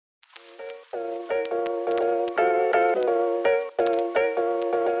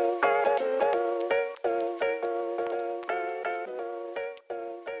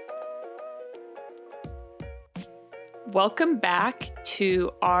Welcome back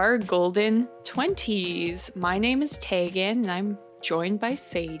to our Golden 20s. My name is Tegan, and I'm joined by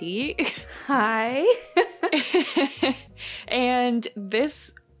Sadie. Hi. And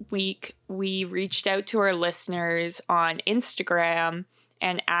this week, we reached out to our listeners on Instagram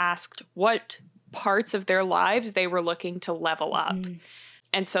and asked what parts of their lives they were looking to level up.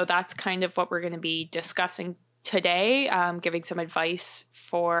 And so that's kind of what we're going to be discussing today, giving some advice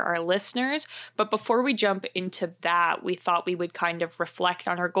for our listeners. But before we jump into that, we thought we would kind of reflect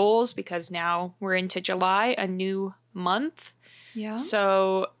on our goals because now we're into July, a new month. Yeah.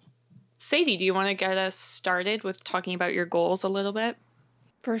 So, Sadie, do you want to get us started with talking about your goals a little bit?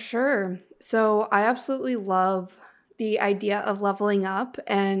 For sure. So I absolutely love the idea of leveling up.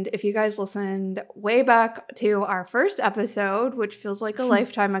 And if you guys listened way back to our first episode, which feels like a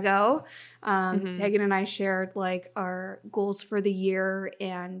lifetime ago, Tegan and I shared like our goals for the year.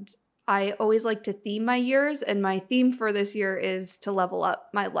 And I always like to theme my years. And my theme for this year is to level up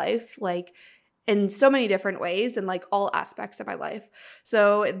my life, like in so many different ways and like all aspects of my life.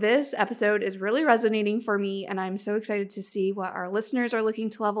 So this episode is really resonating for me. And I'm so excited to see what our listeners are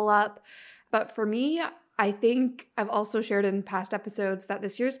looking to level up. But for me, I think I've also shared in past episodes that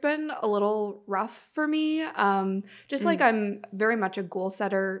this year's been a little rough for me. Like I'm very much a goal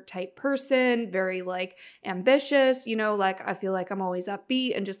setter type person, very like ambitious, like I feel like I'm always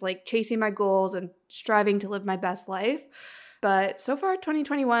upbeat and just like chasing my goals and striving to live my best life. But so far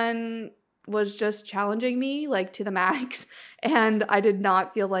 2021 was just challenging me like to the max. And I did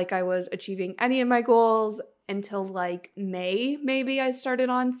not feel like I was achieving any of my goals until like May, maybe I started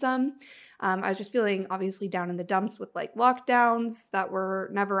on some. I was just feeling obviously down in the dumps with like lockdowns that were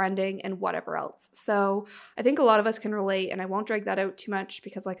never ending and whatever else. So I think a lot of us can relate, and I won't drag that out too much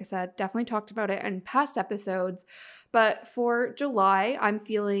because like I said, definitely talked about it in past episodes. But for July, I'm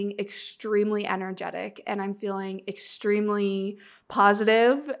feeling extremely energetic and I'm feeling extremely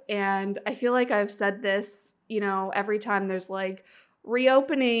positive. And I feel like I've said this, every time there's like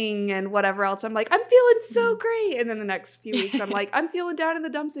reopening and whatever else, I'm like, I'm feeling so great. And then the next few weeks, I'm like, I'm feeling down in the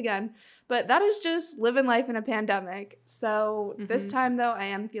dumps again. But that is just living life in a pandemic. So this time, though, I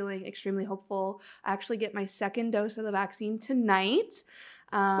am feeling extremely hopeful. I actually get my second dose of the vaccine tonight.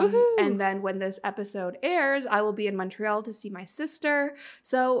 And then when this episode airs, I will be in Montreal to see my sister.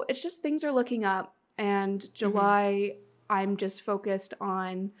 So it's just things are looking up. And July, I'm just focused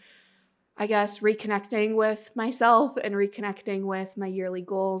on, I guess, reconnecting with myself and reconnecting with my yearly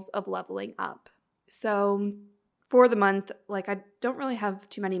goals of leveling up. So for the month, like I don't really have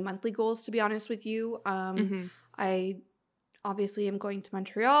too many monthly goals, to be honest with you. I obviously am going to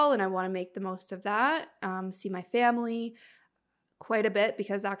Montreal and I want to make the most of that, see my family quite a bit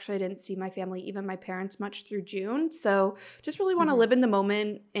because actually I didn't see my family, even my parents, much through June. So just really want to live in the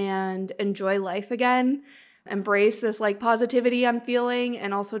moment and enjoy life again. Embrace this like positivity I'm feeling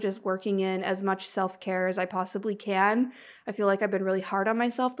and also just working in as much self-care as I possibly can. I feel like I've been really hard on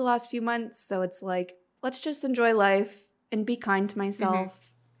myself the last few months. So it's like, let's just enjoy life and be kind to myself.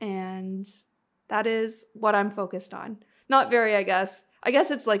 And that is what I'm focused on. Not very, I guess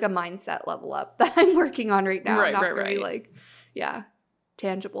it's like a mindset level up that I'm working on right now. Not very like,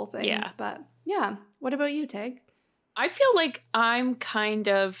 tangible things. Yeah. But yeah. What about you, Tag? I feel like I'm kind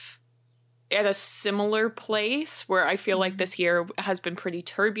of at a similar place where I feel like this year has been pretty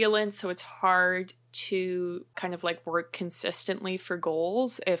turbulent, so it's hard to kind of like work consistently for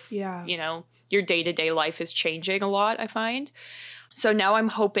goals if, your day-to-day life is changing a lot, I find. So now I'm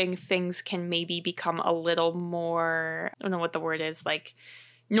hoping things can maybe become a little more, I don't know what the word is, like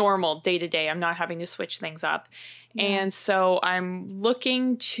normal day-to-day. I'm not having to switch things up. Yeah. And so I'm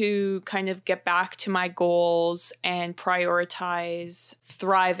looking to kind of get back to my goals and prioritize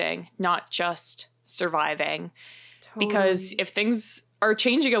thriving, not just surviving. Totally. Because if things are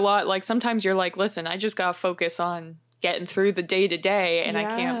changing a lot, like sometimes you're like, listen, I just got to focus on getting through the day-to-day and I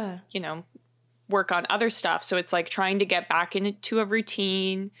can't, work on other stuff. So it's like trying to get back into a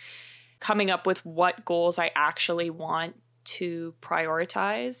routine, coming up with what goals I actually want to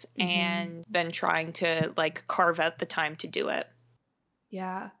prioritize and then trying to like carve out the time to do it.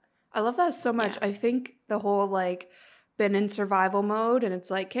 Yeah. I love that so much. Yeah. I think the whole like been in survival mode and it's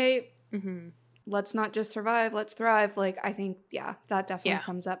like, hey, let's not just survive, let's thrive. Like I think, that definitely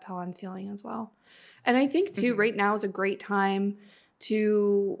sums up how I'm feeling as well. And I think too, right now is a great time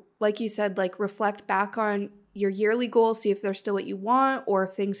to, like you said, like reflect back on your yearly goals, see if they're still what you want or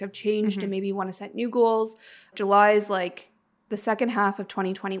if things have changed and maybe you want to set new goals. July is like the second half of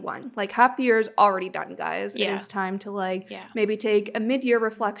 2021. Like half the year is already done, guys. Yeah. It is time to like maybe take a mid-year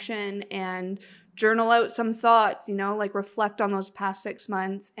reflection and journal out some thoughts, like reflect on those past 6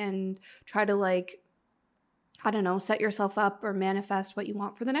 months and try to like I don't know, set yourself up or manifest what you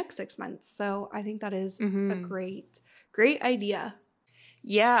want for the next 6 months. So I think that is a great idea.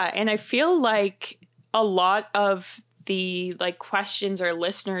 Yeah. And I feel like a lot of the like questions our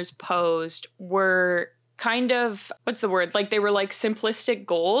listeners posed were kind of, what's the word? Like they were like simplistic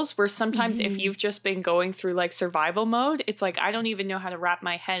goals where sometimes if you've just been going through like survival mode, it's like, I don't even know how to wrap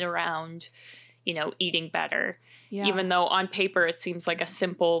my head around, you know, eating better. Yeah. Even though on paper it seems like a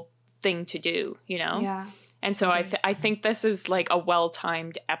simple thing to do, you know? Yeah. And so I think this is like a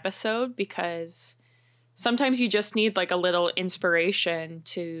well-timed episode because sometimes you just need like a little inspiration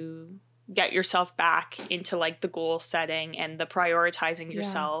to get yourself back into like the goal setting and the prioritizing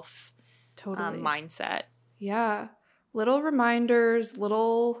yourself mindset. Yeah. Little reminders,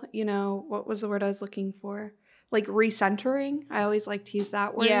 little, you know, what was the word I was looking for? Like recentering. I always like to use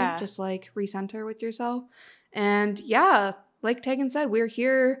that word. Yeah. Just like recenter with yourself. And yeah, like Tegan said, we're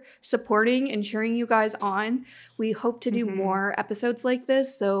here supporting and cheering you guys on. We hope to do more episodes like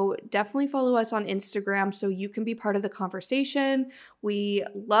this. So definitely follow us on Instagram so you can be part of the conversation. We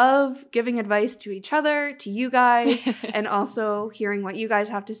love giving advice to each other, to you guys, and also hearing what you guys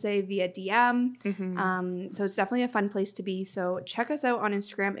have to say via DM. So it's definitely a fun place to be. So check us out on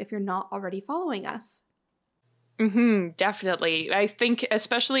Instagram if you're not already following us. Definitely. I think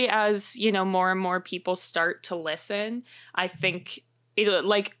especially as, you know, more and more people start to listen, I think it,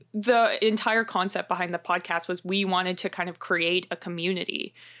 like the entire concept behind the podcast was we wanted to kind of create a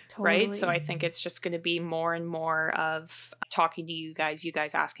community, right? So I think it's just going to be more and more of talking to you guys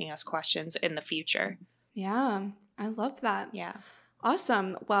asking us questions in the future. Yeah, I love that. Yeah.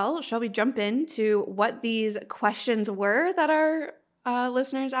 Awesome. Well, shall we jump into what these questions were that our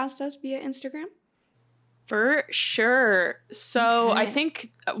listeners asked us via Instagram? For sure. So I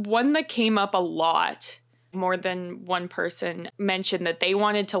think one that came up a lot, more than one person mentioned that they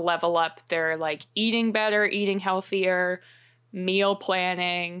wanted to level up their like eating better, eating healthier, meal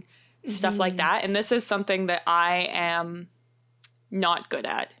planning, stuff like that. And this is something that I am not good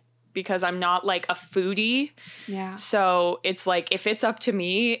at because I'm not like a foodie. Yeah. So it's like if it's up to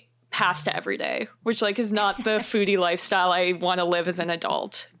me, pasta every day, which like is not the foodie lifestyle I want to live as an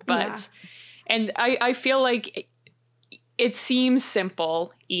adult. But and I feel like it seems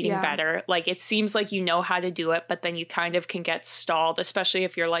simple, eating better. Like it seems like you know how to do it, but then you kind of can get stalled, especially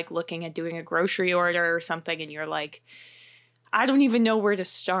if you're like looking at doing a grocery order or something and you're like, I don't even know where to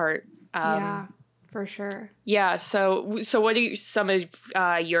start. Yeah, for sure. Yeah. So what are some of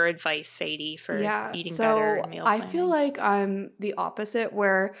your advice, Sadie, for eating better and meal planning? I feel like I'm the opposite,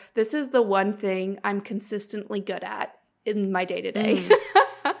 where this is the one thing I'm consistently good at in my day-to-day.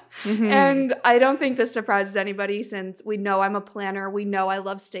 And I don't think this surprises anybody since we know I'm a planner. We know I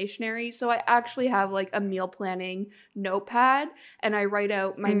love stationery. So I actually have like a meal planning notepad and I write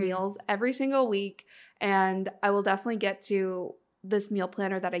out my meals every single week. And I will definitely get to this meal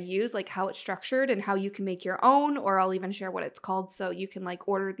planner that I use, like how it's structured and how you can make your own, or I'll even share what it's called so you can like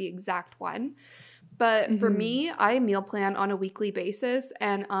order the exact one. But for me, I meal plan on a weekly basis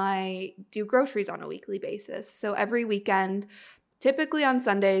and I do groceries on a weekly basis. So every weekend, typically on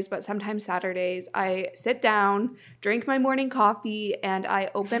Sundays, but sometimes Saturdays, I sit down, drink my morning coffee, and I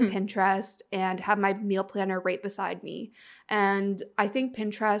open Pinterest and have my meal planner right beside me. And I think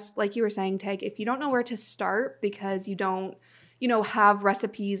Pinterest, like you were saying, Teg, if you don't know where to start because you don't, you know, have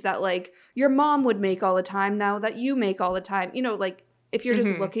recipes that like your mom would make all the time now that you make all the time, you know, like if you're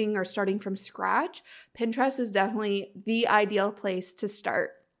just looking or starting from scratch, Pinterest is definitely the ideal place to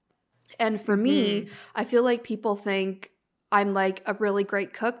start. And for me, I feel like people think I'm like a really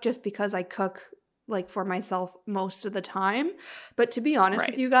great cook just because I cook like for myself most of the time. But to be honest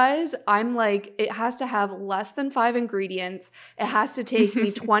with you guys, I'm like, it has to have less than 5 ingredients. It has to take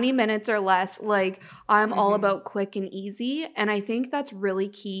me 20 minutes or less. Like I'm all about quick and easy. And I think that's really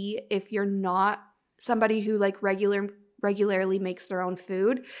key if you're not somebody who like regularly makes their own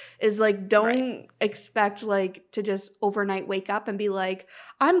food, is like don't expect like to just overnight wake up and be like,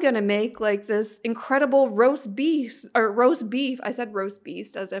 I'm gonna make like this incredible roast beef. I said roast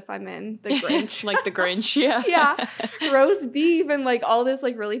beef as if I'm in the Grinch. Like the Grinch, roast beef and like all this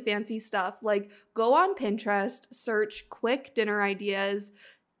like really fancy stuff. Like go on Pinterest, search quick dinner ideas,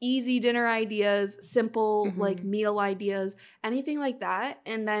 easy dinner ideas, simple like meal ideas, anything like that,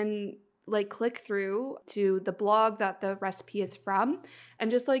 and then like click through to the blog that the recipe is from and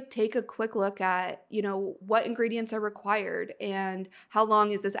just like take a quick look at, you know, what ingredients are required and how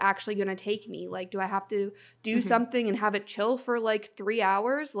long is this actually going to take me? Like, do I have to do something and have it chill for like 3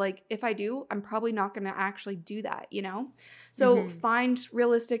 hours? Like, if I do, I'm probably not going to actually do that, you know? So find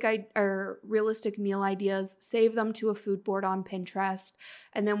realistic meal ideas, save them to a food board on Pinterest.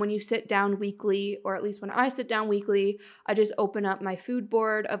 And then when you sit down weekly, or at least when I sit down weekly, I just open up my food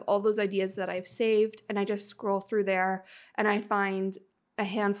board of all those ideas that I've saved and I just scroll through there and I find a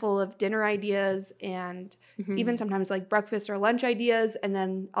handful of dinner ideas and even sometimes like breakfast or lunch ideas, and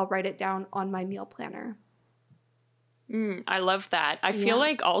then I'll write it down on my meal planner. I love that. I feel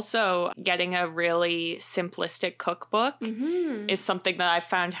like also getting a really simplistic cookbook is something that I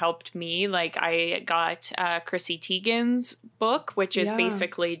found helped me. Like I got Chrissy Teigen's book, which is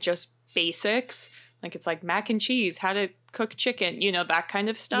basically just basics. Like it's like mac and cheese, how to cook chicken, you know, that kind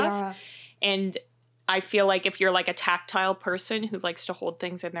of stuff. Yeah. And I feel like if you're like a tactile person who likes to hold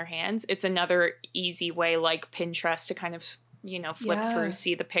things in their hands, it's another easy way like Pinterest to kind of, you know, flip through,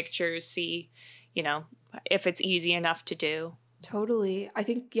 see the pictures, see, you know, if it's easy enough to do. Totally. I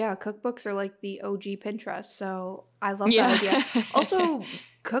think, cookbooks are like the OG Pinterest. So I love that idea. Also,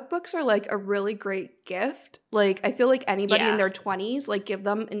 cookbooks are like a really great gift. Like I feel like anybody in their 20s, like give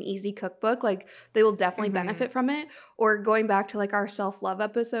them an easy cookbook, like they will definitely benefit from it. Or going back to like our self-love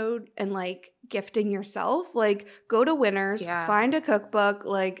episode and like gifting yourself, like go to Winners, find a cookbook,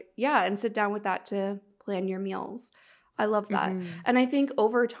 like and sit down with that to plan your meals. I love that. And I think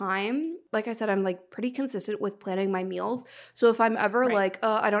over time, like I said, I'm like pretty consistent with planning my meals. So if I'm ever like,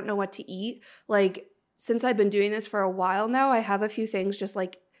 oh, I don't know what to eat, like since I've been doing this for a while now, I have a few things just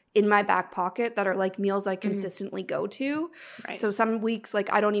like in my back pocket that are like meals I consistently go to. Right. So some weeks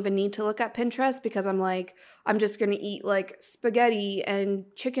like I don't even need to look at Pinterest because I'm like, I'm just going to eat like spaghetti and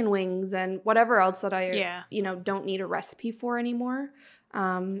chicken wings and whatever else that I, you know, don't need a recipe for anymore.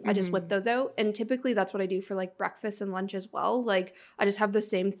 I just whip those out. And typically that's what I do for like breakfast and lunch as well. Like I just have the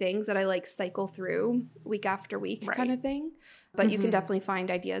same things that I like cycle through week after week kind of thing. But you can definitely find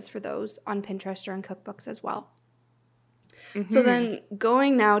ideas for those on Pinterest or in cookbooks as well. So then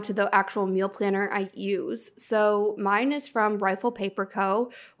going now to the actual meal planner I use. So mine is from Rifle Paper Co.,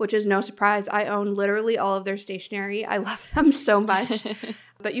 which is no surprise. I own literally all of their stationery. I love them so much.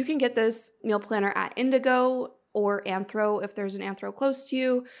 But you can get this meal planner at Indigo or Anthro if there's an Anthro close to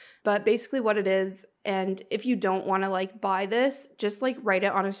you. But basically what it is, and if you don't want to like buy this, just like write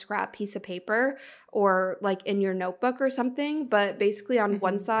it on a scrap piece of paper or like in your notebook or something. But basically on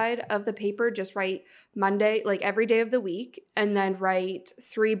one side of the paper, just write Monday, like every day of the week, and then write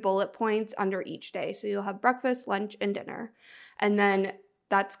 3 bullet points under each day. So you'll have breakfast, lunch, and dinner. And then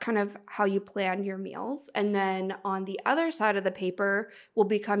that's kind of how you plan your meals. And then on the other side of the paper will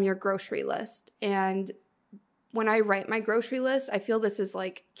become your grocery list. And when I write my grocery list, I feel this is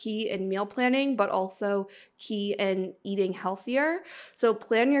like key in meal planning, but also key in eating healthier. So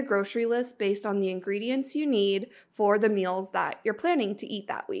plan your grocery list based on the ingredients you need for the meals that you're planning to eat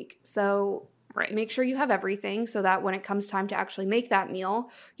that week. So make sure you have everything so that when it comes time to actually make that meal,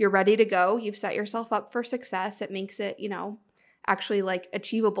 you're ready to go. You've set yourself up for success. It makes it, you know, actually like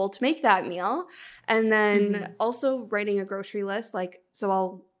achievable to make that meal. And then also writing a grocery list, like, so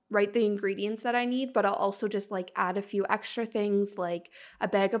I'll write the ingredients that I need, but I'll also just like add a few extra things like a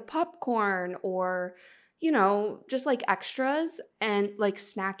bag of popcorn or, you know, just like extras and like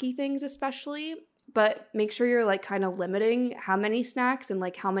snacky things especially. But make sure you're like kind of limiting how many snacks and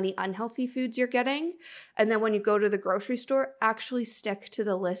like how many unhealthy foods you're getting. And then when you go to the grocery store, actually stick to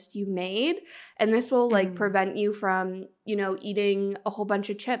the list you made. And this will like prevent you from, you know, eating a whole bunch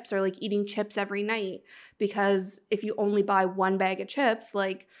of chips or like eating chips every night. Because if you only buy 1 bag of chips,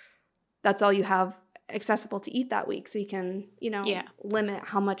 like that's all you have accessible to eat that week. So you can, you know, limit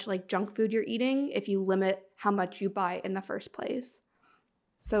how much like junk food you're eating if you limit how much you buy in the first place.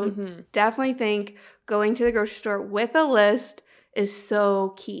 So definitely think going to the grocery store with a list is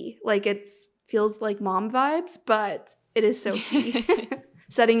so key. Like it feels like mom vibes, but it is so key.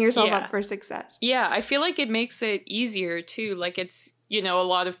 Setting yourself up for success. Yeah, I feel like it makes it easier too. Like it's, you know, a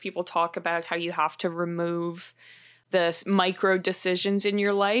lot of people talk about how you have to remove the micro decisions in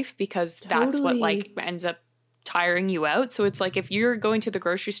your life because that's what like ends up tiring you out. So it's like if you're going to the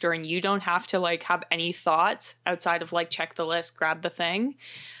grocery store and you don't have to like have any thoughts outside of like check the list, grab the thing,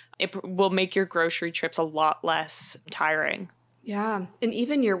 it will make your grocery trips a lot less tiring. Yeah. And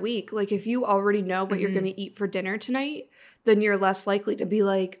even your week, like if you already know what you're going to eat for dinner tonight, then you're less likely to be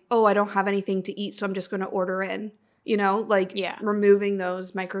like, oh, I don't have anything to eat, so I'm just going to order in. You know, like removing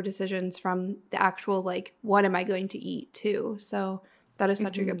those micro decisions from the actual, like, what am I going to eat too? So that is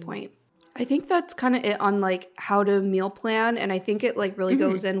such a good point. I think that's kind of it on like how to meal plan. And I think it like really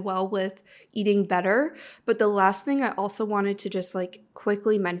goes in well with eating better. But the last thing I also wanted to just like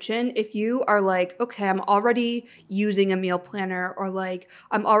quickly mention, if you are like, okay, I'm already using a meal planner, or like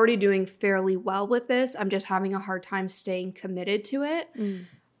I'm already doing fairly well with this, I'm just having a hard time staying committed to it.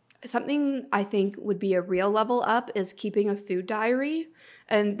 Something I think would be a real level up is keeping a food diary.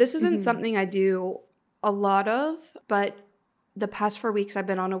 And this isn't something I do a lot of, but the past 4 weeks I've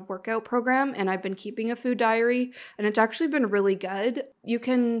been on a workout program and I've been keeping a food diary, and it's actually been really good. You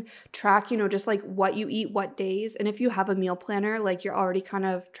can track, just like what you eat, what days. And if you have a meal planner, like you're already kind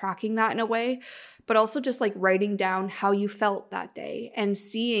of tracking that in a way, but also just like writing down how you felt that day and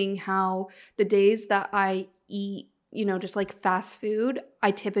seeing how the days that I eat, just like fast food,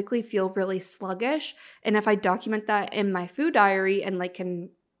 I typically feel really sluggish. And if I document that in my food diary and like can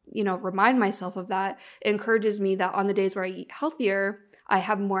remind myself of that, it encourages me that on the days where I eat healthier, I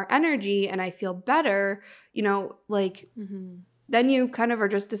have more energy and I feel better, then you kind of are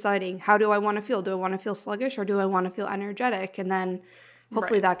just deciding, how do I want to feel? Do I want to feel sluggish or do I want to feel energetic? And then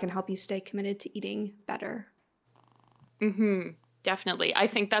hopefully that can help you stay committed to eating better. Definitely. I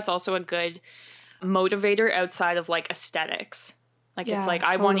think that's also a good motivator outside of like aesthetics. Like, it's like,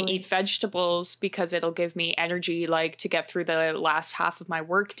 I want to eat vegetables because it'll give me energy, like, to get through the last half of my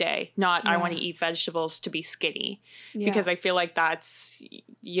workday. Not, I want to eat vegetables to be skinny. Because I feel like that's,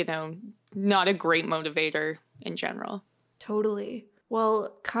 not a great motivator in general. Totally.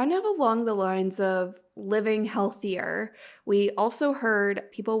 Well, kind of along the lines of living healthier, we also heard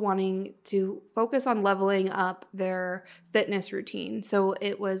people wanting to focus on leveling up their fitness routine. So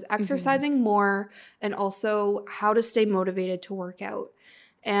it was exercising more and also how to stay motivated to work out.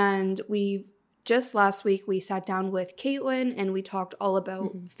 And just last week, we sat down with Caitlin and we talked all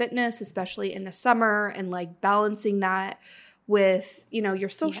about fitness, especially in the summer, and like balancing that with, your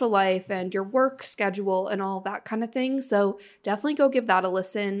social life and your work schedule and all that kind of thing. So definitely go give that a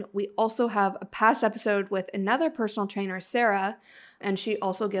listen. We also have a past episode with another personal trainer, Sarah, and she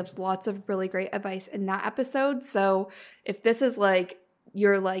also gives lots of really great advice in that episode. So if this is like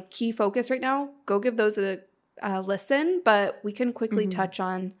your like key focus right now, go give those a listen, but we can quickly touch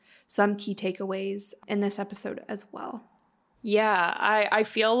on some key takeaways in this episode as well. Yeah, I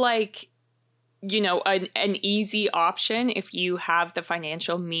feel like an easy option if you have the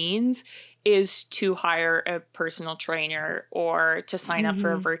financial means is to hire a personal trainer or to sign up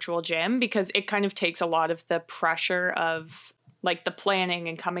for a virtual gym, because it kind of takes a lot of the pressure of like the planning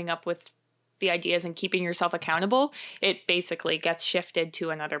and coming up with the ideas and keeping yourself accountable. It basically gets shifted to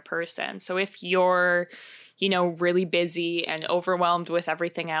another person. So if you're, really busy and overwhelmed with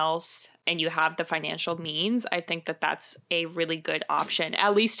everything else and you have the financial means, I think that that's a really good option,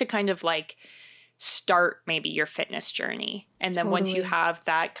 at least to kind of like start maybe your fitness journey. And then once you have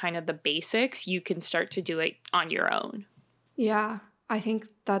that kind of the basics, you can start to do it on your own. Yeah, I think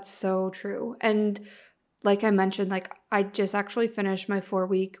that's so true. And like I mentioned, like I just actually finished my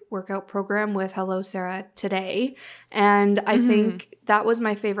 4-week workout program with Hello Sarah today. And I think that was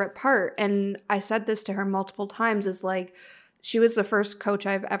my favorite part. And I said this to her multiple times, is like, she was the first coach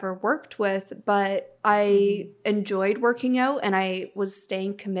I've ever worked with, but I enjoyed working out and I was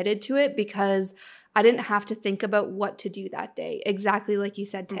staying committed to it because I didn't have to think about what to do that day. Exactly like you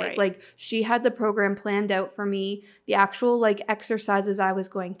said, Tay. Right. Like she had the program planned out for me, the actual like exercises I was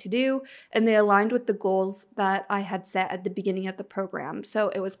going to do, and they aligned with the goals that I had set at the beginning of the program. So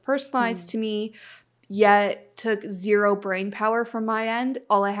it was personalized to me, yet took zero brain power from my end.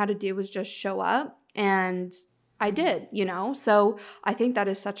 All I had to do was just show up, and I did, So I think that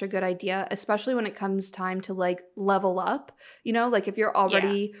is such a good idea, especially when it comes time to like level up, like if you're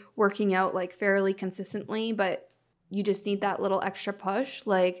already working out like fairly consistently, but you just need that little extra push,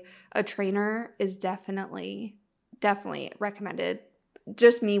 like a trainer is definitely recommended.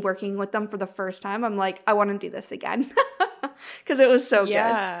 Just me working with them for the first time, I'm like, I want to do this again because it was so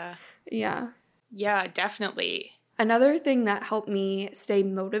good. Yeah, definitely. Another thing that helped me stay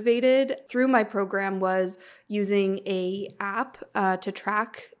motivated through my program was using a app to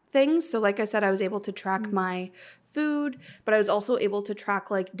track things. So like I said, I was able to track my food, but I was also able to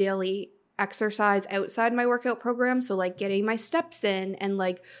track like daily exercise outside my workout program. So like getting my steps in and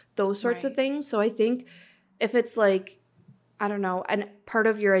like those sorts of things. So I think if it's like, I don't know, and part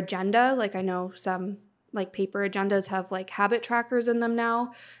of your agenda, like I know some like paper agendas have like habit trackers in them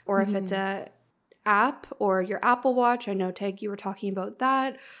now, or if it's a app or your Apple Watch. I know, Teg, you were talking about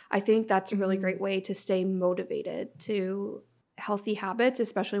that. I think that's a really great way to stay motivated to healthy habits,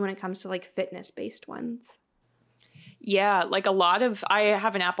 especially when it comes to like fitness-based ones. Yeah, like I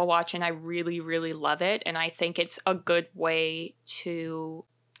have an Apple Watch and I really, really love it. And I think it's a good way to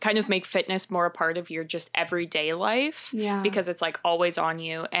kind of make fitness more a part of your just everyday life because it's like always on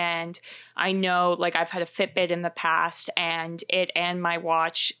you. And I know like I've had a Fitbit in the past, and it and my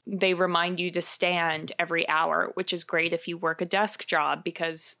watch, they remind you to stand every hour, which is great if you work a desk job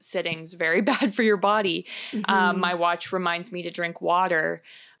because sitting's very bad for your body. My watch reminds me to drink water,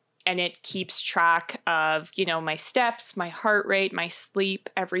 and it keeps track of, you know, my steps, my heart rate, my sleep,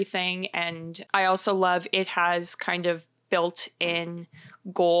 everything. And I also love it has kind of built in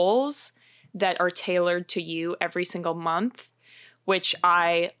goals that are tailored to you every single month, which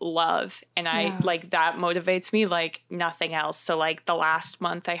I love. And I like that motivates me like nothing else. So like the last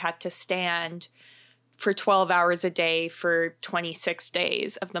month I had to stand for 12 hours a day for 26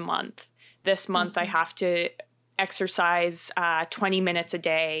 days of the month. This month I have to exercise 20 minutes a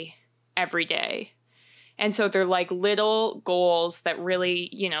day every day. And so they're like little goals that really,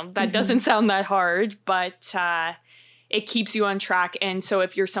 you know, that doesn't sound that hard, but it keeps you on track. And so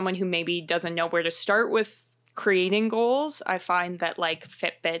if you're someone who maybe doesn't know where to start with creating goals, I find that like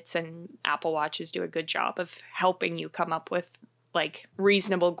Fitbits and Apple Watches do a good job of helping you come up with like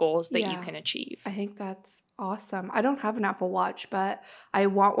reasonable goals that you can achieve. I think that's awesome. I don't have an Apple Watch, but I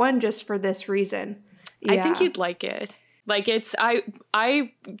want one just for this reason. I think you'd like it. Like it's,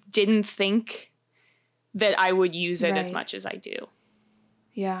 I didn't think that I would use it as much as I do.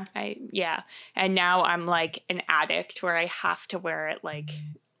 Yeah. And now I'm like an addict where I have to wear it like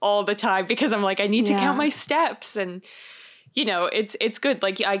all the time because I'm like, I need to count my steps. And, you know, it's good.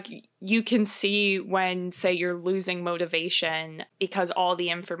 Like you can see when, say, you're losing motivation because all the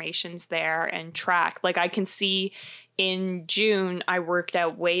information's there and track. Like I can see in June, I worked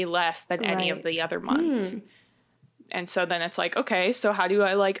out way less than any of the other months. And so then it's like, okay, so how do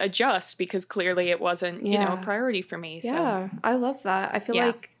I like adjust? Because clearly it wasn't, you know, a priority for me. Yeah, so. I love that. I feel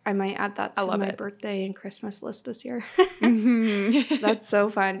like I might add that to my birthday and Christmas list this year. That's so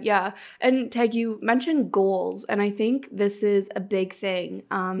fun. Yeah. And Tag, you mentioned goals. And I think this is a big thing.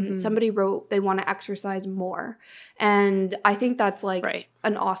 Somebody wrote they want to exercise more. And I think that's like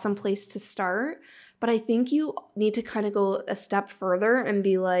an awesome place to start. But I think you need to kind of go a step further and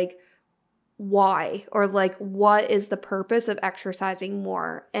be like, why? Or like, what is the purpose of exercising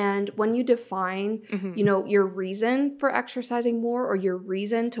more? And when you define, you know, your reason for exercising more or your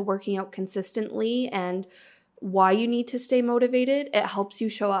reason to working out consistently and why you need to stay motivated, it helps you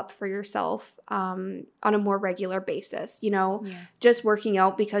show up for yourself on a more regular basis. You know, just working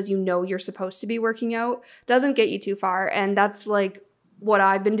out because you know you're supposed to be working out doesn't get you too far. And that's like what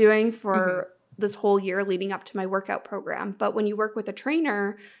I've been doing for this whole year leading up to my workout program. But when you work with a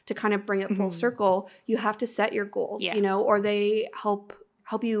trainer to kind of bring it full circle, you have to set your goals, you know, or they help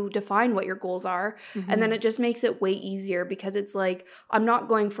you define what your goals are. And then it just makes it way easier because it's like, I'm not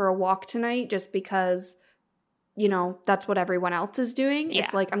going for a walk tonight just because, you know, that's what everyone else is doing.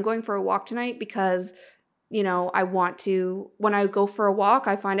 It's like, I'm going for a walk tonight because, you know, I want to, when I go for a walk,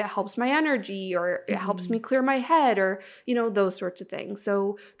 I find it helps my energy or it helps me clear my head or, you know, those sorts of things.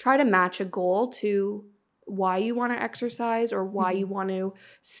 So try to match a goal to why you want to exercise or why you want to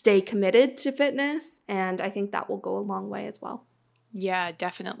stay committed to fitness. And I think that will go a long way as well. Yeah,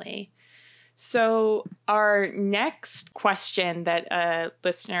 definitely. So our next question that a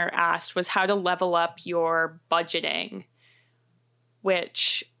listener asked was how to level up your budgeting,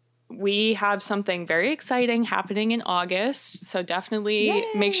 which we have something very exciting happening in August. So definitely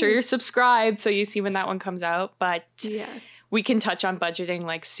make sure you're subscribed so you see when that one comes out. But we can touch on budgeting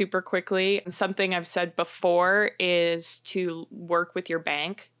like super quickly. Something I've said before is to work with your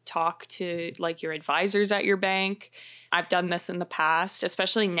bank. Talk to like your advisors at your bank. I've done this in the past,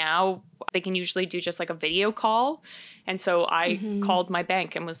 especially now. They can usually do just like a video call. And so I called my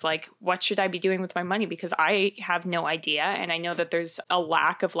bank and was like, what should I be doing with my money? Because I have no idea. And I know that there's a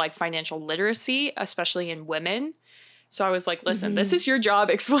lack of like financial literacy, especially in women. So I was like, listen, this is your job.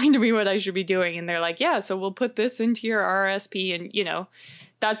 Explain to me what I should be doing. And they're like, yeah, so we'll put this into your RRSP. And, you know,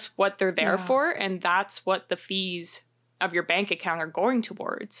 that's what they're there for. And that's what the fees of your bank account are going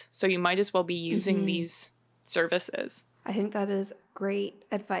towards. So you might as well be using these services. I think that is great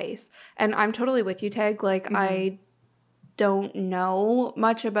advice. And I'm totally with you, Tag. Like, I don't know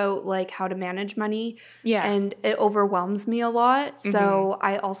much about like how to manage money. And it overwhelms me a lot. So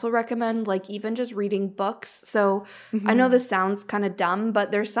I also recommend like even just reading books. So I know this sounds kind of dumb,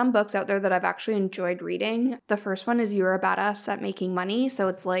 but there's some books out there that I've actually enjoyed reading. The first one is You Are a Badass at Making Money. So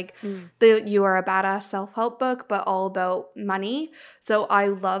it's like the You Are a Badass self-help book, but all about money. So I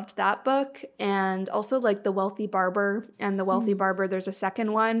loved that book. And also like The Wealthy Barber and The Wealthy Barber, there's a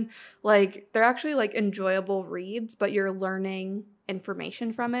second one. Like they're actually like enjoyable reads, but you're learning learning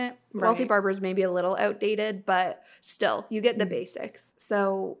information from it. Right. Wealthy Barbers may be a little outdated, but still, you get the basics.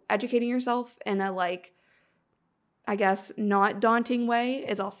 So educating yourself in a, like, I guess, not daunting way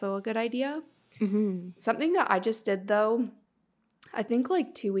is also a good idea. Mm-hmm. Something that I just did, though, I think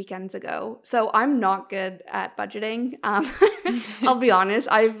like 2 weekends ago. So I'm not good at budgeting. I'll be honest.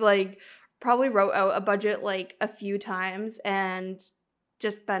 I've like probably wrote out a budget like a few times and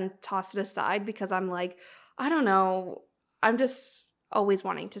just then tossed it aside because I'm like, I don't know. I'm just always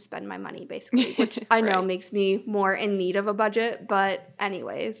wanting to spend my money, basically, which I know makes me more in need of a budget. But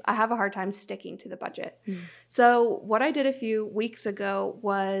anyways, I have a hard time sticking to the budget. So what I did a few weeks ago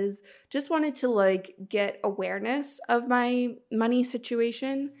was just wanted to like get awareness of my money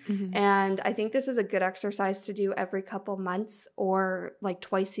situation. And I think this is a good exercise to do every couple months or like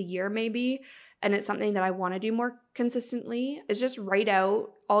twice a year maybe. And it's something that I want to do more consistently, is just write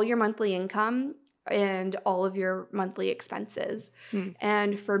out all your monthly income and all of your monthly expenses.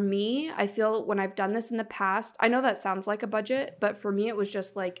 And for me, I feel when I've done this in the past, I know that sounds like a budget, but for me, it was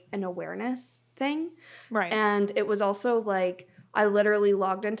just like an awareness thing. Right. And it was also like, I literally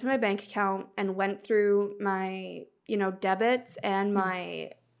logged into my bank account and went through my, you know, debits and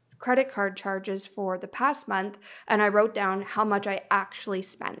my credit card charges for the past month. And I wrote down how much I actually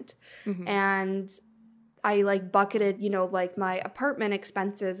spent. And I like bucketed, you know, like my apartment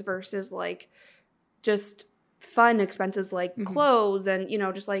expenses versus like just fun expenses like clothes and, you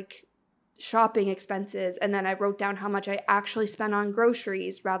know, just like shopping expenses. And then I wrote down how much I actually spent on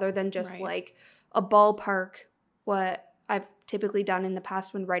groceries rather than just like a ballpark, what I've typically done in the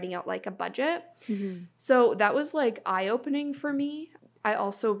past when writing out like a budget. So that was like eye-opening for me. I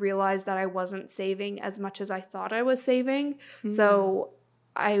also realized that I wasn't saving as much as I thought I was saving. So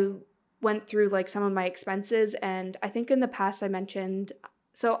I went through like some of my expenses, and I think in the past I mentioned,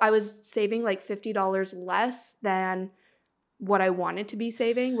 so I was saving like $50 less than what I wanted to be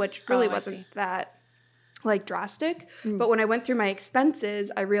saving, which really wasn't that like drastic. But when I went through my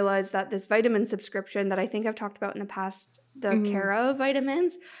expenses, I realized that this vitamin subscription that I think I've talked about in the past, the Cara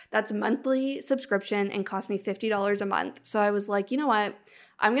vitamins, that's a monthly subscription and cost me $50 a month. So I was like, you know what?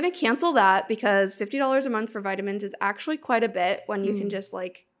 I'm going to cancel that because $50 a month for vitamins is actually quite a bit when you can just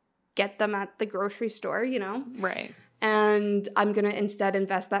like get them at the grocery store, you know? Right. And I'm going to instead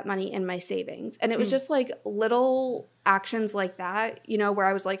invest that money in my savings. And it was just like little actions like that, you know, where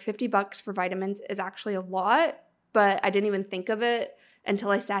I was like $50 for vitamins is actually a lot, but I didn't even think of it until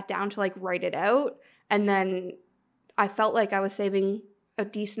I sat down to like write it out. And then I felt like I was saving a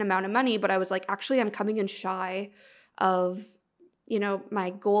decent amount of money, but I was like, actually, I'm coming in shy of, you know, my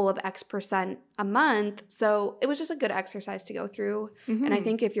goal of X percent a month. So it was just a good exercise to go through. And I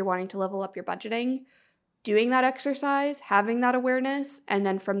think if you're wanting to level up your budgeting, doing that exercise, having that awareness, and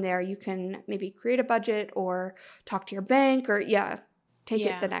then from there you can maybe create a budget or talk to your bank or take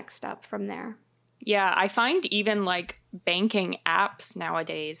it the next step from there. Yeah, I find even like banking apps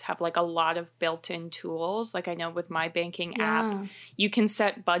nowadays have like a lot of built-in tools. Like I know with my banking app, you can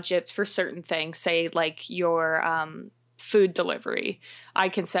set budgets for certain things, say like your food delivery. I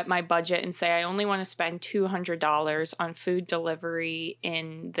can set my budget and say I only want to spend $200 on food delivery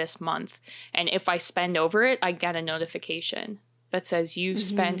in this month. And if I spend over it, I get a notification that says you've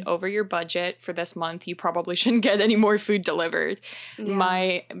spent over your budget for this month. You probably shouldn't get any more food delivered. Yeah.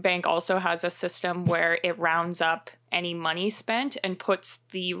 My bank also has a system where it rounds up any money spent and puts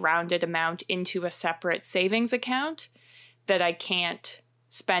the rounded amount into a separate savings account that I can't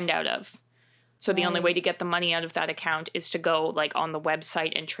spend out of. So the only way to get the money out of that account is to go like on the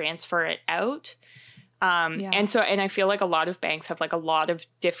website and transfer it out. And I feel like a lot of banks have like a lot of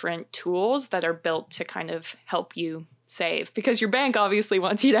different tools that are built to kind of help you save, because your bank obviously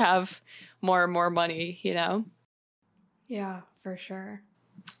wants you to have more and more money, you know? Yeah, for sure.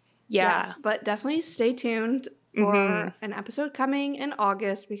 Yeah. Yes, but definitely stay tuned for an episode coming in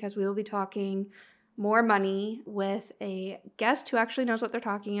August, because we will be talking more money with a guest who actually knows what they're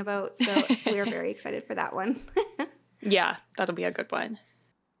talking about. So we are very excited for that one. Yeah, that'll be a good one.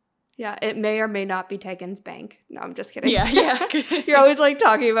 Yeah, it may or may not be Tegan's bank. No, I'm just kidding. Yeah. You're always like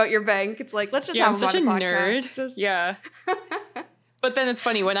talking about your bank. It's like, let's just have I'm such a nerd. Just... Yeah. But then it's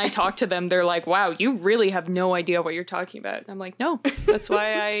funny when I talk to them, they're like, wow, you really have no idea what you're talking about. I'm like, no, that's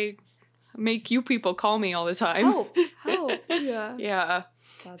why I make you people call me all the time. Oh, yeah. Yeah.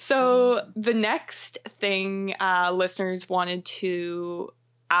 That's so funny. The next thing listeners wanted to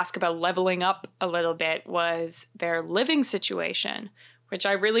ask about leveling up a little bit was their living situation, which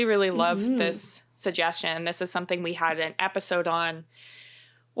I really, really loved this suggestion. This is something we had an episode on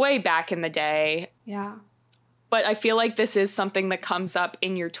way back in the day. Yeah. But I feel like this is something that comes up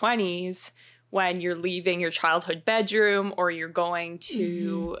in your 20s when you're leaving your childhood bedroom or you're going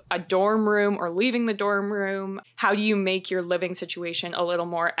to a dorm room or leaving the dorm room? How do you make your living situation a little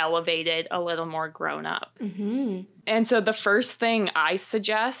more elevated, a little more grown up? And so the first thing I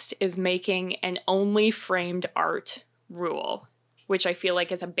suggest is making an only framed art rule, which I feel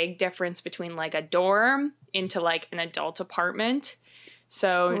like is a big difference between like a dorm into like an adult apartment.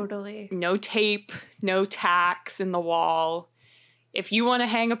 So no tape, no tacks in the wall. If you want to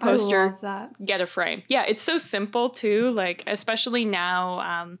hang a poster, get a frame. Yeah, it's so simple too. Like, especially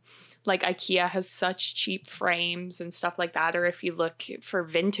now, like IKEA has such cheap frames and stuff like that. Or if you look for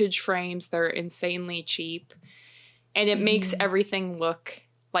vintage frames, they're insanely cheap. And it makes everything look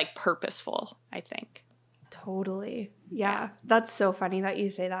like purposeful, I think. Totally. Yeah. That's so funny that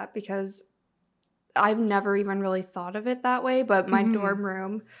you say that because I've never even really thought of it that way. But my dorm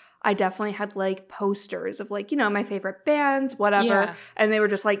room, I definitely had like posters of like, you know, my favorite bands, whatever. Yeah. And they were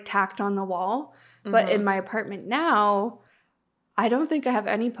just like tacked on the wall. But in my apartment now, I don't think I have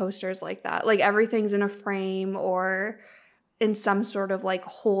any posters like that. Like everything's in a frame or in some sort of like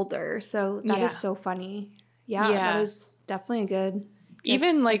holder. So that is so funny. Yeah, that is definitely a good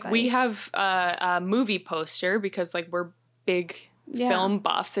even like advice. We have a movie poster because like we're big film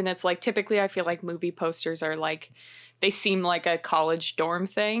buffs. And it's like typically I feel like movie posters are like they seem like a college dorm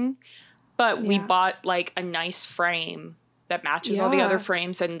thing, but we bought like a nice frame that matches all the other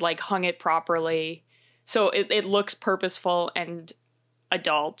frames and like hung it properly. So it looks purposeful and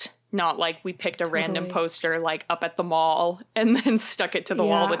adult, not like we picked a random poster like up at the mall and then stuck it to the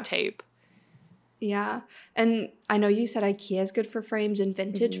wall with tape. Yeah. And I know you said IKEA is good for frames and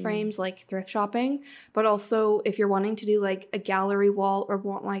vintage frames, like thrift shopping, but also if you're wanting to do like a gallery wall or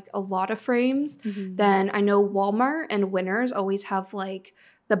want like a lot of frames, then I know Walmart and Winners always have like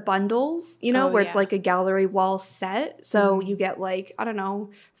the bundles, you know, where it's like a gallery wall set. So you get like, I don't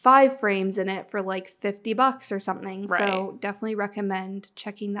know, 5 frames in it for like $50 or something. Right. So definitely recommend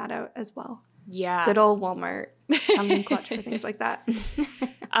checking that out as well. Yeah. Good old Walmart. Coming clutch for things like that.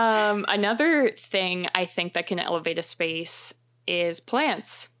 Another thing I think that can elevate a space is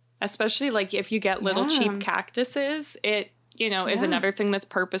plants, especially like if you get little cheap cactuses, it, you know, is another thing that's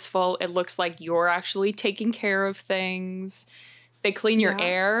purposeful. It looks like you're actually taking care of things. They clean your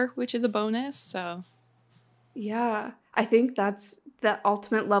air, which is a bonus. So, yeah, I think that's the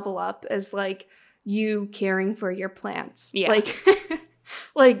ultimate level up is like you caring for your plants. Yeah. Like,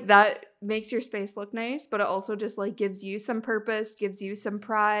 like that makes your space look nice, but it also just like gives you some purpose, gives you some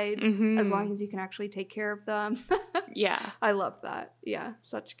pride as long as you can actually take care of them. Yeah. I love that. Yeah,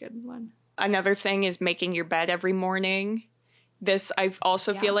 such a good one. Another thing is making your bed every morning. This I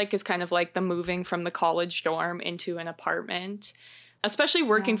also feel like is kind of like the moving from the college dorm into an apartment, especially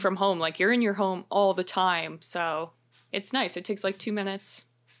working from home. Like you're in your home all the time. So it's nice. It takes like 2 minutes.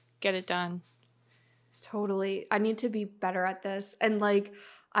 Get it done. Totally. I need to be better at this. And like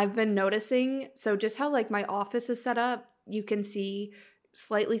I've been noticing, so just how like my office is set up, you can see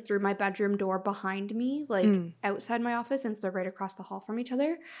slightly through my bedroom door behind me, like outside my office, since they're right across the hall from each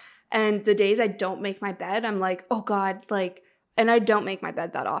other. And the days I don't make my bed, I'm like, oh God, like, and I don't make my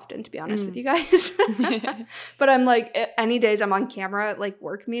bed that often, to be honest with you guys. But I'm like, any days I'm on camera at like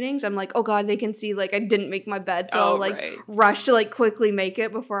work meetings, I'm like, oh God, they can see like I didn't make my bed. So I'll like rush to like quickly make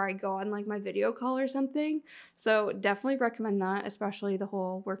it before I go on like my video call or something. So definitely recommend that, especially the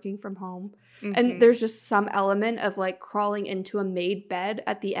whole working from home. And there's just some element of like crawling into a made bed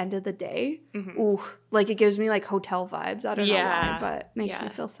at the end of the day. Ooh, like it gives me like hotel vibes. I don't know why, but makes me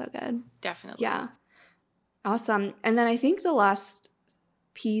feel so good. Definitely. Yeah. Awesome. And then I think the last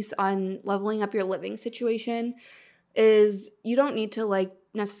piece on leveling up your living situation is you don't need to like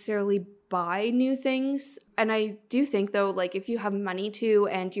necessarily buy new things. And I do think though, like if you have money to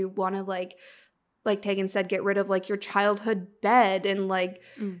and you want to like Tegan said, get rid of like your childhood bed and like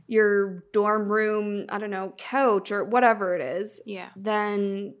your dorm room, I don't know, couch or whatever it is. Yeah.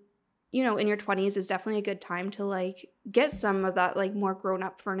 Then, you know, in your 20s is definitely a good time to like get some of that like more grown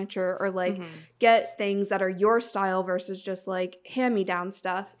up furniture or like get things that are your style versus just like hand-me-down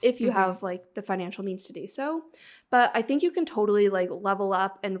stuff if you have like the financial means to do so. But I think you can totally like level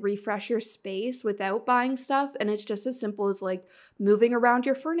up and refresh your space without buying stuff. And it's just as simple as like moving around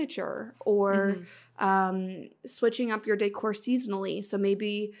your furniture or switching up your decor seasonally. So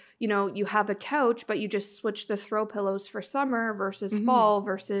maybe, you know, you have a couch, but you just switch the throw pillows for summer versus fall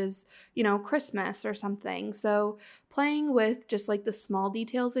versus, you know, Christmas or something. So playing with just like the small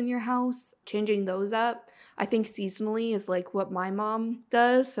details in your house, changing those up, I think seasonally is like what my mom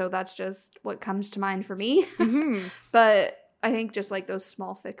does. So that's just what comes to mind for me. But I think just like those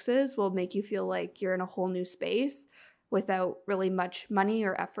small fixes will make you feel like you're in a whole new space. without really much money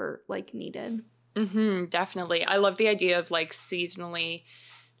or effort like needed. Definitely. I love the idea of like seasonally,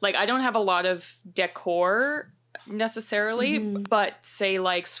 like I don't have a lot of decor necessarily, but say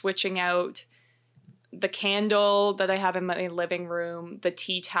like switching out the candle that I have in my living room, the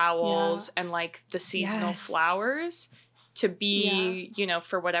tea towels, and like the seasonal flowers to be, you know,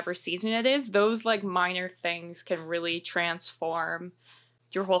 for whatever season it is. Those like minor things can really transform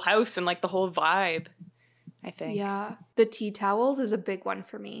your whole house and like the whole vibe, I think. Yeah. The tea towels is a big one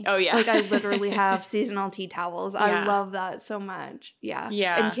for me. Oh, yeah. Like I literally have seasonal tea towels. I love that so much. Yeah.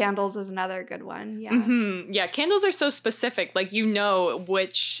 Yeah. And candles is another good one. Yeah. Yeah. Candles are so specific. Like, you know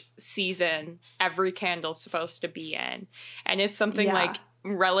which season every candle's supposed to be in. And it's something like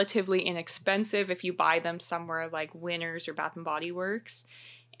relatively inexpensive if you buy them somewhere like Winners or Bath and Body Works.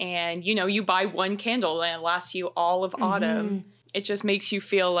 And, you know, you buy one candle and it lasts you all of autumn. It just makes you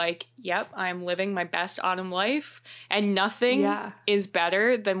feel like, yep, I'm living my best autumn life. And nothing is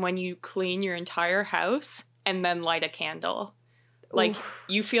better than when you clean your entire house and then light a candle. Like,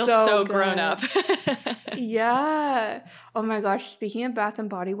 you feel so grown up. Yeah. Oh my gosh. Speaking of Bath and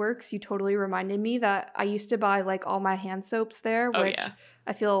Body Works, you totally reminded me that I used to buy like all my hand soaps there, which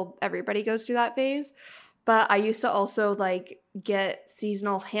I feel everybody goes through that phase. But I used to also like get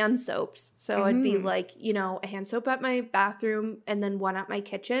seasonal hand soaps. So it'd be like, you know, a hand soap at my bathroom and then one at my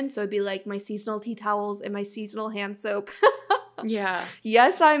kitchen. So it'd be like my seasonal tea towels and my seasonal hand soap. Yeah.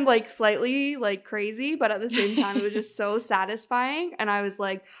 Yes, I'm like slightly like crazy, but at the same time, it was just so satisfying. And I was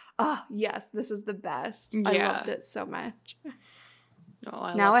like, oh, yes, this is the best. I loved it so much.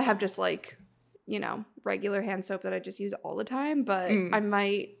 Oh, now I have just like, you know, regular hand soap that I just use all the time. But I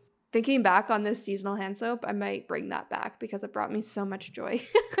might, thinking back on this seasonal hand soap, I might bring that back because it brought me so much joy.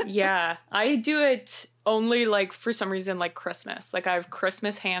 Yeah. I do it only like for some reason like Christmas. Like I have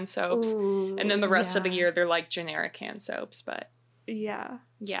Christmas hand soaps and then the rest of the year they're like generic hand soaps. But yeah,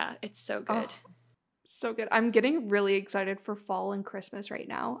 it's so good. Oh, so good. I'm getting really excited for fall and Christmas right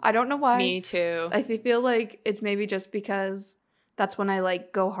now. I don't know why. Me too. I feel like it's maybe just because that's when I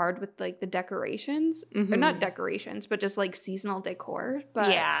like go hard with like the decorations. Or not decorations, but just like seasonal decor.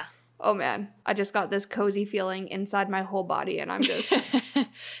 But yeah. Oh man, I just got this cozy feeling inside my whole body and I'm just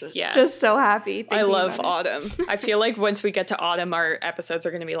yeah. just so happy. I love autumn. I feel like once we get to autumn, our episodes are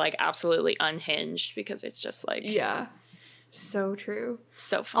going to be like absolutely unhinged because it's just like so true.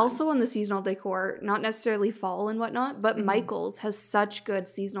 So fun. Also on the seasonal decor, not necessarily fall and whatnot, but Michaels has such good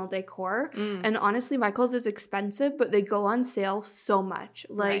seasonal decor. And honestly, Michaels is expensive, but they go on sale so much.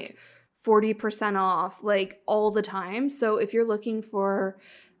 Like 40% off, like all the time. So if you're looking for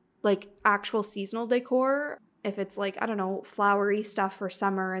like actual seasonal decor, if it's like, I don't know, flowery stuff for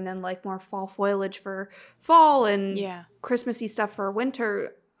summer and then like more fall foliage for fall and Christmassy stuff for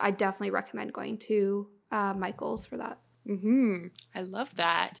winter, I definitely recommend going to Michael's for that. I love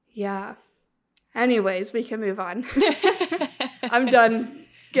that. Yeah. Anyways, we can move on. I'm done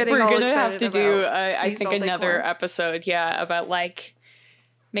getting all excited. We're going to have to do, I think, another episode, about like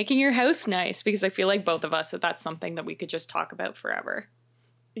making your house nice because I feel like both of us, that's something that we could just talk about forever.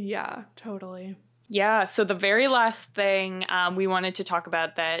 Yeah, totally. Yeah, so the very last thing we wanted to talk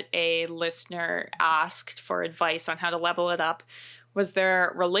about that a listener asked for advice on how to level it up was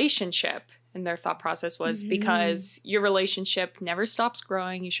their relationship. And their thought process was because your relationship never stops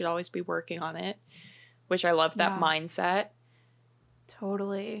growing, you should always be working on it, which I love that mindset.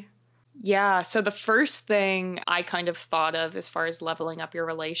 Totally. Yeah, so the first thing I kind of thought of as far as leveling up your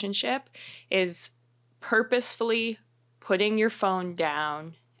relationship is purposefully putting your phone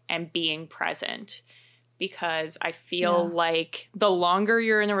down and being present, because I feel like the longer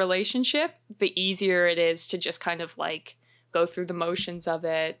you're in a relationship, the easier it is to just kind of like go through the motions of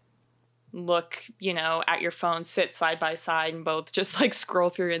it, look, you know, at your phone, sit side by side and both just like scroll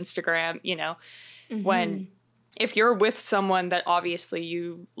through Instagram, you know, when if you're with someone that obviously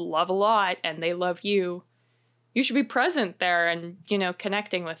you love a lot and they love you, you should be present there and, you know,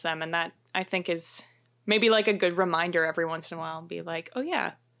 connecting with them. And that I think is maybe like a good reminder every once in a while and be like, oh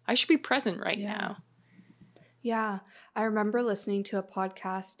yeah, I should be present right now. Yeah. I remember listening to a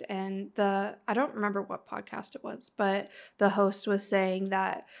podcast and I don't remember what podcast it was, but the host was saying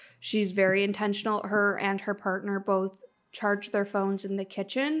that she's very intentional. Her and her partner both charge their phones in the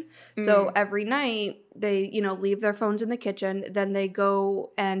kitchen. So every night they, you know, leave their phones in the kitchen, then they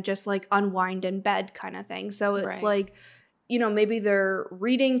go and just like unwind in bed kind of thing. So it's like, you know, maybe they're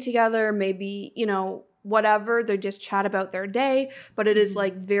reading together, maybe, you know, whatever, they just chat about their day, but it is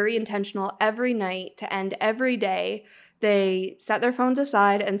like very intentional every night to end every day. They set their phones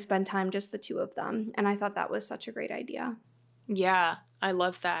aside and spend time just the two of them. And I thought that was such a great idea. Yeah, I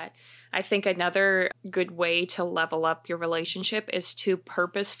love that. I think another good way to level up your relationship is to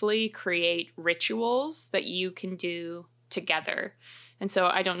purposefully create rituals that you can do together. And so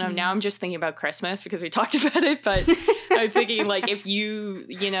I don't know, now I'm just thinking about Christmas because we talked about it, but I'm thinking like if you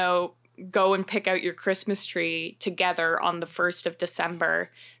know, go and pick out your Christmas tree together on the 1st of December,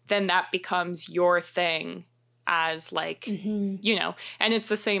 then that becomes your thing as like, you know, and it's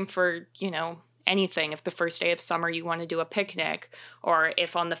the same for, you know, anything. If the first day of summer you want to do a picnic, or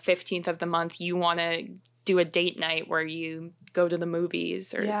if on the 15th of the month you want to do a date night where you go to the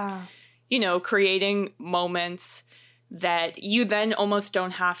movies, or, you know, creating moments that you then almost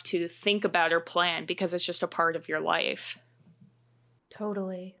don't have to think about or plan because it's just a part of your life.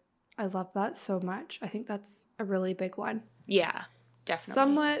 Totally. I love that so much. I think that's a really big one. Yeah, definitely.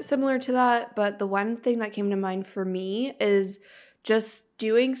 Somewhat similar to that, but the one thing that came to mind for me is just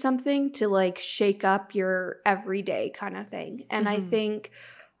doing something to like shake up your everyday kind of thing. And I think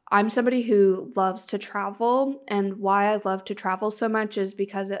I'm somebody who loves to travel, and why I love to travel so much is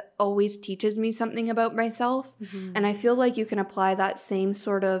because it always teaches me something about myself. And I feel like you can apply that same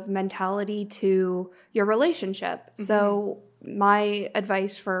sort of mentality to your relationship. So my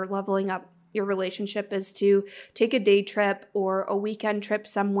advice for leveling up your relationship is to take a day trip or a weekend trip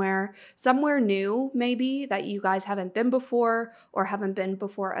somewhere new, maybe that you guys haven't been before or haven't been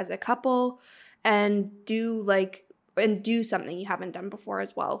before as a couple, and do something you haven't done before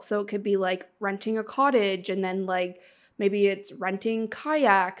as well. So it could be like renting a cottage, and then like maybe it's renting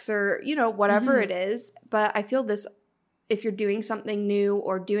kayaks, or, you know, whatever it is. But I feel this, if you're doing something new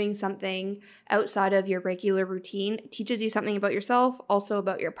or doing something outside of your regular routine, it teaches you something about yourself, also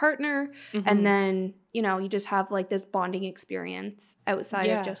about your partner. And then, you know, you just have like this bonding experience outside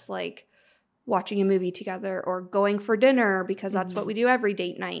of just like watching a movie together or going for dinner, because that's what we do every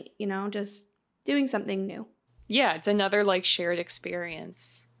date night, you know, just doing something new. Yeah, it's another like shared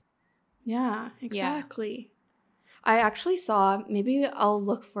experience. Yeah, exactly. I actually saw, maybe I'll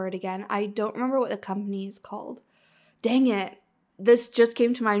look for it again. I don't remember what the company is called. Dang it. This just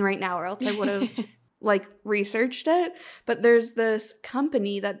came to mind right now, or else I would have like researched it. But there's this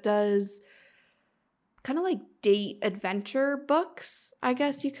company that does kind of like date adventure books, I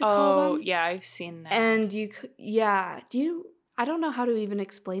guess you could call them. Oh, yeah, I've seen that. And I don't know how to even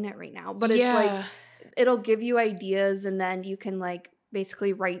explain it right now, but it's like, it'll give you ideas, and then you can like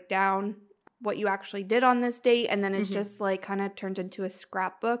basically write down what you actually did on this date, and then it's just like kind of turns into a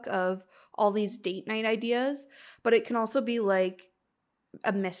scrapbook of all these date night ideas. But it can also be like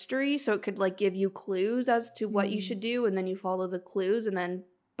a mystery, so it could like give you clues as to what you should do, and then you follow the clues, and then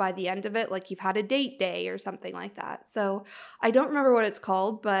by the end of it, like, you've had a date day or something like that. So I don't remember what it's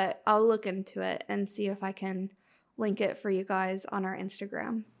called, but I'll look into it and see if I can link it for you guys on our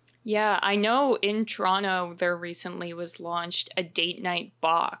Instagram. Yeah, I know in Toronto there recently was launched a date night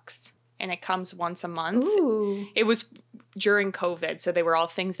box, and it comes once a month. Ooh. It was during COVID, so they were all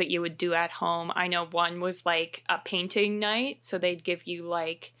things that you would do at home. I know one was like a painting night, so they'd give you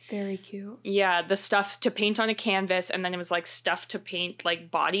like... Very cute. Yeah, the stuff to paint on a canvas, and then it was like stuff to paint, like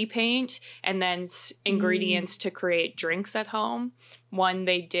body paint, and then ingredients to create drinks at home. One,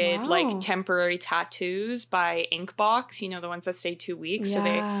 they did like temporary tattoos by Inkbox, you know, the ones that stay 2 weeks. So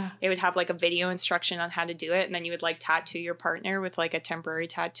they would have like a video instruction on how to do it, and then you would like tattoo your partner with like a temporary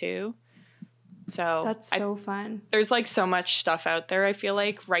tattoo. So that's so fun. There's like so much stuff out there, I feel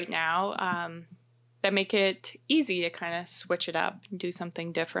like, right now, that make it easy to kind of switch it up and do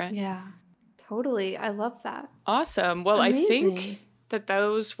something different. Yeah, totally. I love that. Awesome. Well, Amazing. I think that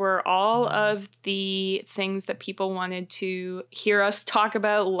those were all of the things that people wanted to hear us talk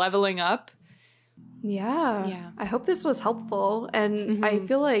about leveling up. Yeah. I hope this was helpful. And I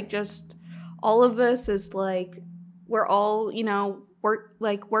feel like just all of this is like, we're all, you know,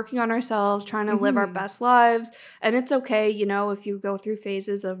 working on ourselves, trying to live our best lives. And it's okay, you know, if you go through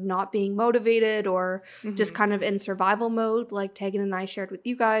phases of not being motivated or just kind of in survival mode, like Tegan and I shared with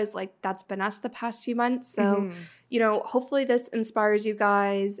you guys, like that's been us the past few months. So, you know, hopefully this inspires you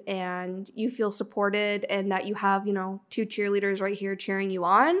guys and you feel supported, and that you have, you know, two cheerleaders right here cheering you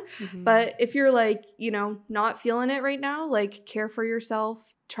on. But if you're like, you know, not feeling it right now, like, care for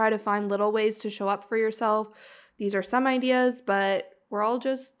yourself, try to find little ways to show up for yourself. These are some ideas, but we're all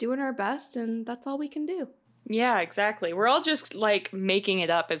just doing our best, and that's all we can do. Yeah, exactly. We're all just like making it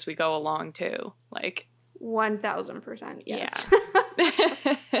up as we go along too. Like 1000%. Yes.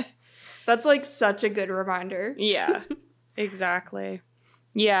 Yeah. That's like such a good reminder. Yeah, exactly.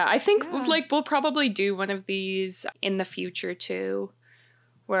 Yeah, I think like we'll probably do one of these in the future too,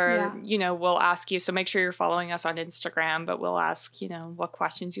 where, you know, we'll ask you. So make sure you're following us on Instagram, but we'll ask, you know, what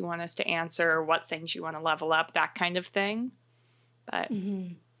questions you want us to answer, what things you want to level up, that kind of thing. But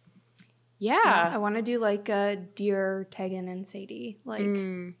Mm-hmm. yeah. I want to do like a Dear Tegan and Sadie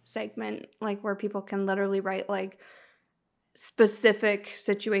segment, like where people can literally write like specific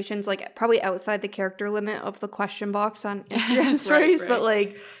situations, like probably outside the character limit of the question box on Instagram stories, right. but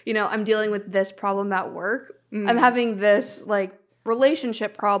like, you know, I'm dealing with this problem at work. Mm. I'm having this like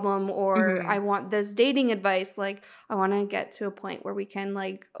relationship problem, or I want this dating advice. Like, I want to get to a point where we can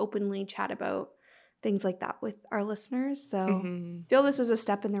like openly chat about things like that with our listeners. So I feel this is a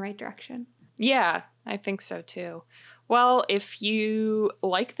step in the right direction. Yeah, I think so too. Well, if you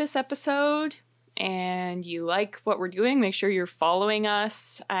like this episode and you like what we're doing, make sure you're following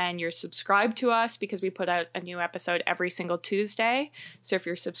us and you're subscribed to us, because we put out a new episode every single Tuesday. So if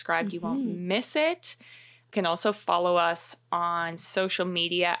you're subscribed, you won't miss it. You can also follow us on social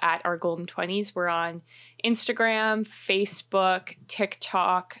media at Our Golden 20s. We're on Instagram, Facebook,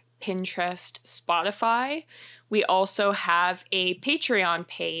 TikTok, Pinterest, Spotify. We also have a Patreon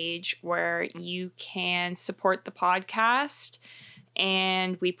page where you can support the podcast,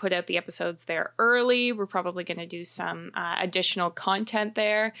 and we put out the episodes there early. We're probably going to do some additional content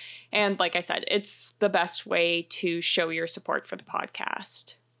there. And like I said, it's the best way to show your support for the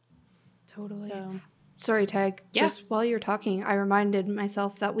podcast. Totally. So, sorry, Tag. Yeah. Just while you're talking, I reminded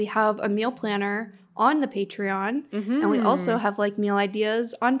myself that we have a meal planner on the Patreon, and we also have like meal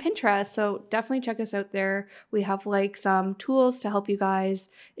ideas on Pinterest. So definitely check us out there. We have like some tools to help you guys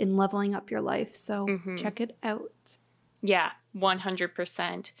in leveling up your life. So check it out. Yeah,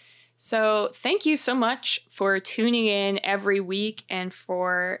 100%. So thank you so much for tuning in every week and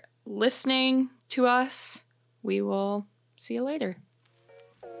for listening to us. We will see you later.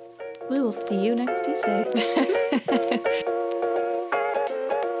 We will see you next Tuesday.